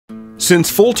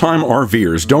Since full-time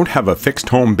RVers don't have a fixed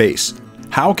home base,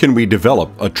 how can we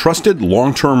develop a trusted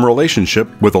long-term relationship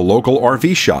with a local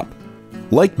RV shop?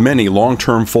 Like many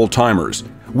long-term full-timers,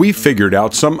 we've figured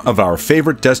out some of our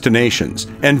favorite destinations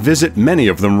and visit many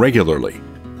of them regularly.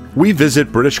 We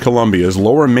visit British Columbia's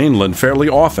Lower Mainland fairly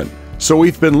often, so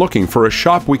we've been looking for a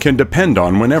shop we can depend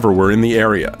on whenever we're in the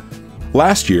area.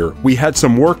 Last year, we had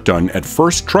some work done at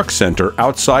First Truck Center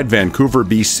outside Vancouver,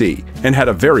 BC, and had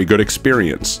a very good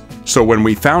experience. So when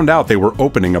we found out they were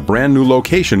opening a brand new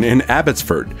location in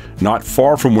Abbotsford, not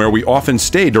far from where we often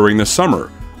stay during the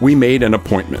summer, we made an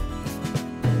appointment.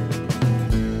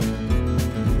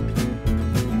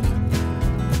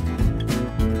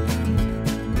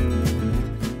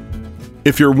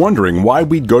 If you're wondering why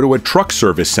we'd go to a truck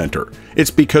service center,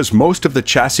 it's because most of the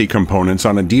chassis components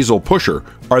on a diesel pusher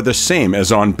are the same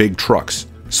as on big trucks.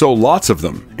 So lots of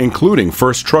them, including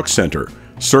First Truck Center,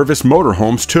 service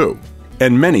motorhomes too,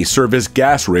 and many service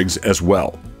gas rigs as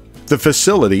well. The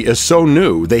facility is so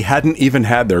new they hadn't even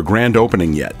had their grand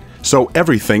opening yet, so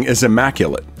everything is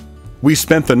immaculate. We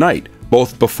spent the night,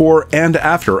 both before and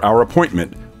after our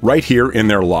appointment, right here in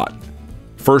their lot.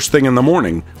 First thing in the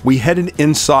morning, we headed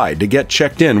inside to get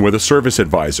checked in with a service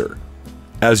advisor.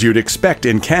 As you'd expect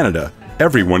in Canada,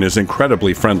 everyone is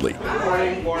incredibly friendly.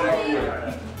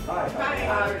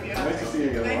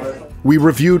 We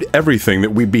reviewed everything that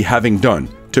we'd be having done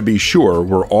to be sure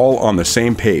we're all on the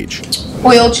same page.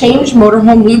 Oil change,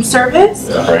 motorhome lube service,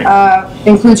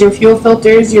 includes your fuel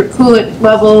filters, your coolant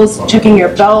levels, checking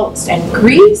your belts and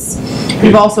grease.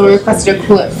 We've also requested a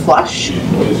coolant flush,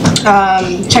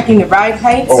 checking the ride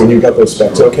heights. Oh, and you got those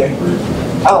specs okay?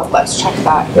 Oh, let's check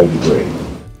that. That'd be great.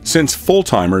 Since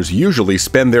full-timers usually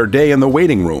spend their day in the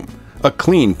waiting room, a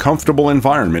clean, comfortable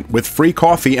environment with free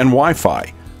coffee and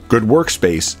Wi-Fi, good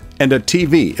workspace, and a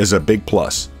TV is a big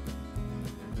plus.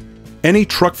 Any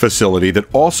truck facility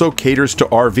that also caters to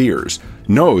RVers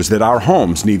knows that our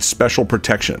homes need special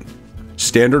protection.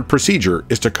 Standard procedure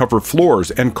is to cover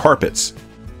floors and carpets,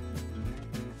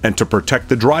 and to protect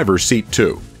the driver's seat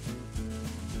too.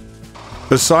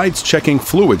 Besides checking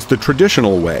fluids the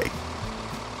traditional way,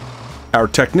 our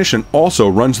technician also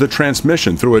runs the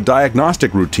transmission through a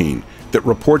diagnostic routine that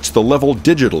reports the level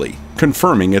digitally,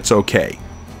 confirming it's okay.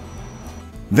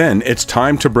 Then it's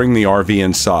time to bring the RV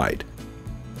inside.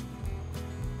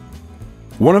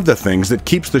 One of the things that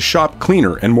keeps the shop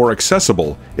cleaner and more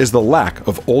accessible is the lack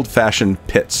of old-fashioned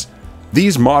pits.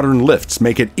 These modern lifts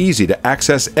make it easy to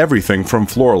access everything from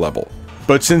floor level.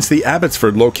 But since the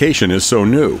Abbotsford location is so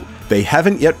new, they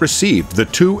haven't yet received the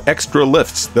 2 extra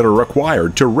lifts that are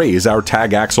required to raise our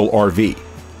tag axle RV.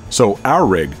 So our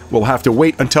rig will have to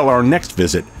wait until our next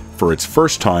visit for its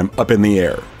first time up in the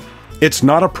air. It's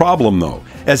not a problem though,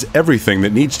 as everything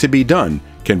that needs to be done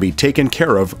can be taken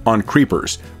care of on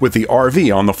creepers, with the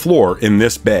RV on the floor in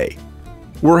this bay.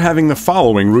 We're having the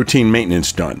following routine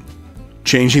maintenance done.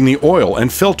 Changing the oil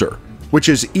and filter, which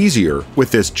is easier with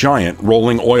this giant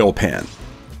rolling oil pan.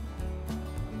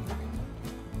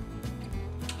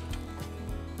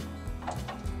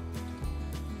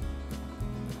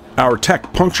 Our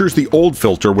tech punctures the old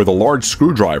filter with a large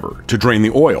screwdriver to drain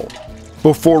the oil,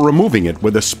 before removing it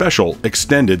with a special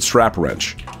extended strap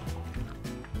wrench.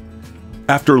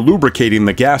 After lubricating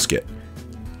the gasket,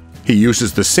 he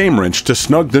uses the same wrench to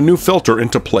snug the new filter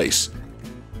into place,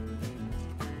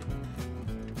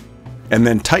 and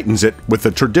then tightens it with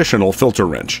the traditional filter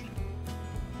wrench.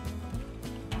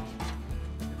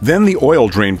 Then the oil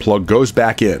drain plug goes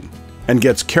back in and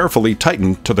gets carefully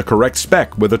tightened to the correct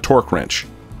spec with a torque wrench.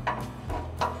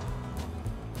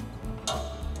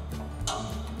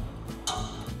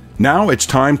 Now it's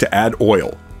time to add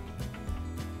oil.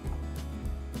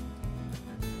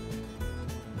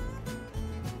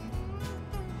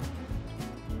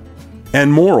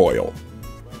 And more oil.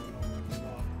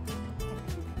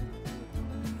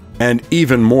 And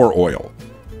even more oil.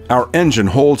 Our engine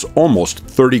holds almost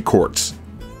 30 quarts.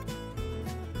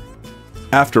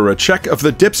 After a check of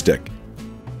the dipstick,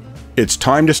 it's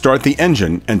time to start the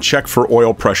engine and check for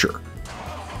oil pressure.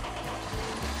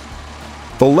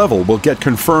 The level will get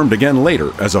confirmed again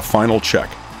later as a final check.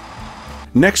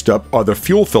 Next up are the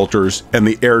fuel filters and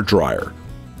the air dryer.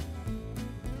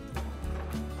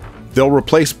 They'll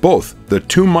replace both the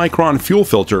 2-micron fuel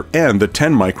filter and the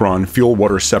 10-micron fuel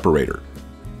water separator.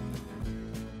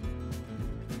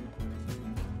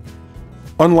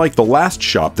 Unlike the last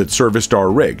shop that serviced our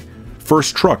rig,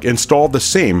 First Truck installed the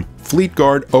same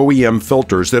Fleetguard OEM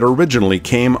filters that originally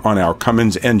came on our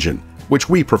Cummins engine, which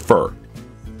we prefer.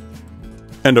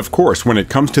 And of course, when it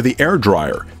comes to the air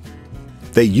dryer,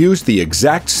 they used the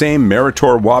exact same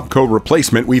Meritor Wabco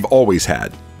replacement we've always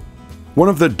had. One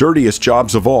of the dirtiest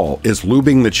jobs of all is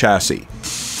lubing the chassis.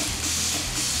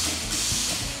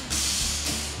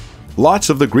 Lots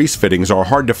of the grease fittings are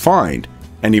hard to find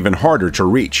and even harder to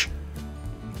reach.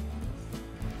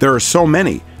 There are so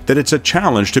many that it's a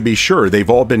challenge to be sure they've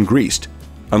all been greased,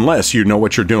 unless you know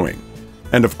what you're doing.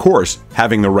 And of course,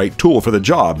 having the right tool for the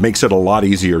job makes it a lot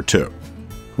easier too.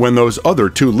 When those other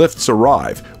 2 lifts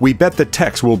arrive, we bet the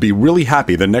techs will be really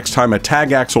happy the next time a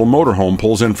tag axle motorhome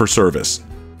pulls in for service.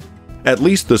 At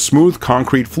least the smooth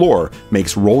concrete floor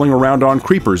makes rolling around on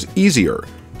creepers easier,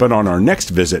 but on our next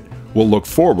visit, we'll look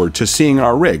forward to seeing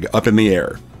our rig up in the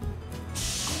air.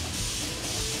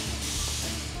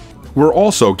 We're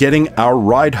also getting our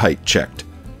ride height checked.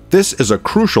 This is a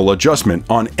crucial adjustment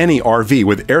on any RV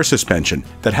with air suspension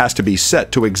that has to be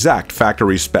set to exact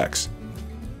factory specs.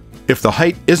 If the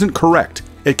height isn't correct,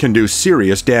 it can do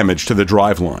serious damage to the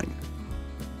driveline.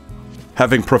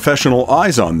 Having professional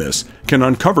eyes on this can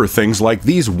uncover things like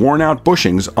these worn-out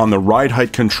bushings on the ride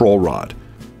height control rod.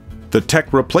 The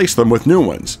tech replaced them with new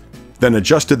ones, then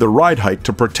adjusted the ride height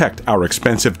to protect our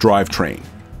expensive drivetrain.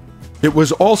 It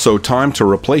was also time to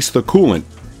replace the coolant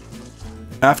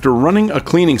after running a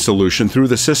cleaning solution through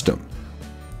the system.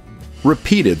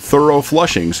 Repeated thorough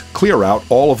flushings clear out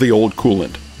all of the old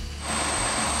coolant.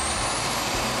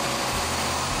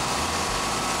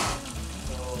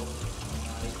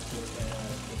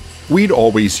 We'd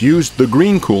always used the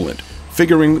green coolant,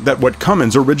 figuring that what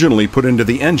Cummins originally put into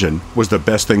the engine was the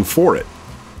best thing for it.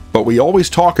 But we always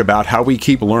talk about how we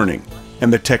keep learning,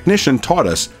 and the technician taught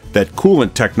us that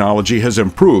coolant technology has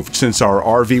improved since our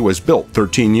RV was built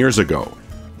 13 years ago.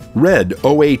 Red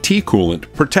OAT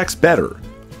coolant protects better,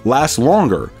 lasts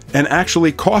longer, and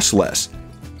actually costs less.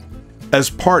 As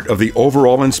part of the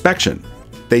overall inspection,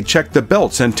 they checked the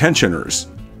belts and tensioners,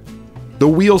 the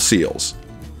wheel seals,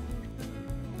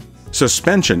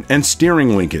 suspension and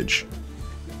steering linkage,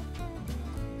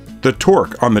 the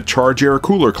torque on the charge air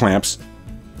cooler clamps,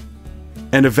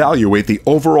 and evaluate the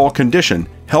overall condition,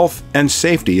 health, and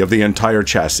safety of the entire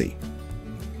chassis.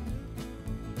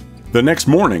 The next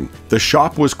morning, the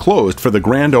shop was closed for the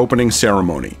grand opening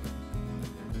ceremony.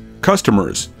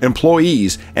 Customers,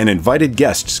 employees, and invited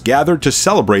guests gathered to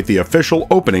celebrate the official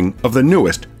opening of the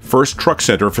newest First Truck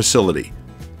Center facility.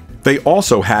 They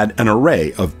also had an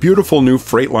array of beautiful new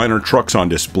Freightliner trucks on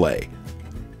display.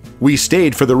 We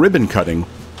stayed for the ribbon cutting,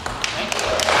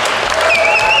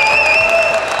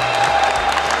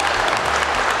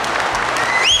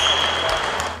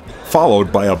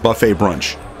 followed by a buffet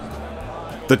brunch.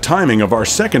 The timing of our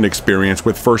second experience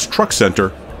with First Truck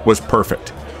Center was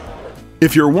perfect.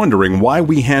 If you're wondering why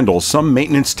we handle some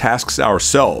maintenance tasks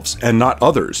ourselves and not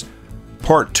others,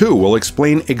 Part 2 will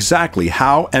explain exactly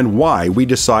how and why we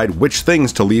decide which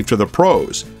things to leave to the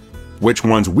pros, which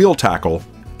ones we'll tackle,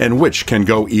 and which can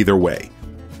go either way.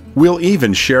 We'll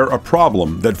even share a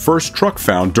problem that First Truck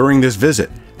found during this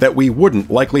visit that we wouldn't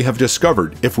likely have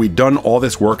discovered if we'd done all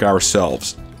this work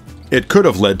ourselves. It could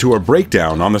have led to a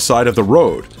breakdown on the side of the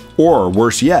road, or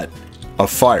worse yet, a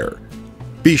fire.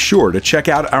 Be sure to check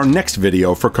out our next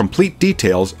video for complete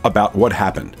details about what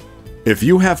happened. If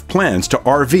you have plans to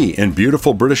RV in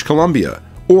beautiful British Columbia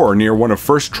or near one of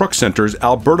First Truck Center's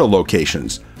Alberta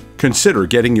locations, consider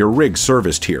getting your rig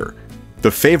serviced here. The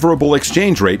favorable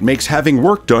exchange rate makes having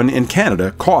work done in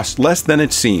Canada cost less than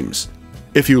it seems.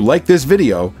 If you like this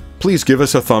video, please give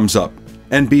us a thumbs up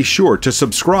and be sure to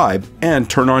subscribe and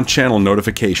turn on channel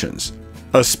notifications.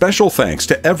 A special thanks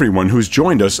to everyone who's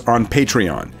joined us on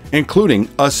Patreon, including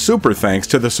a super thanks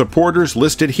to the supporters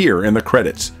listed here in the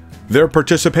credits. Their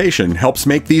participation helps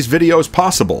make these videos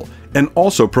possible and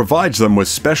also provides them with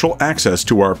special access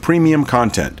to our premium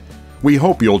content. We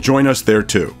hope you'll join us there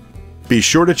too. Be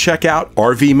sure to check out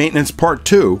RV Maintenance Part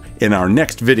 2 in our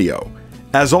next video.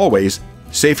 As always,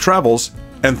 safe travels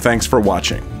and thanks for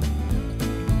watching.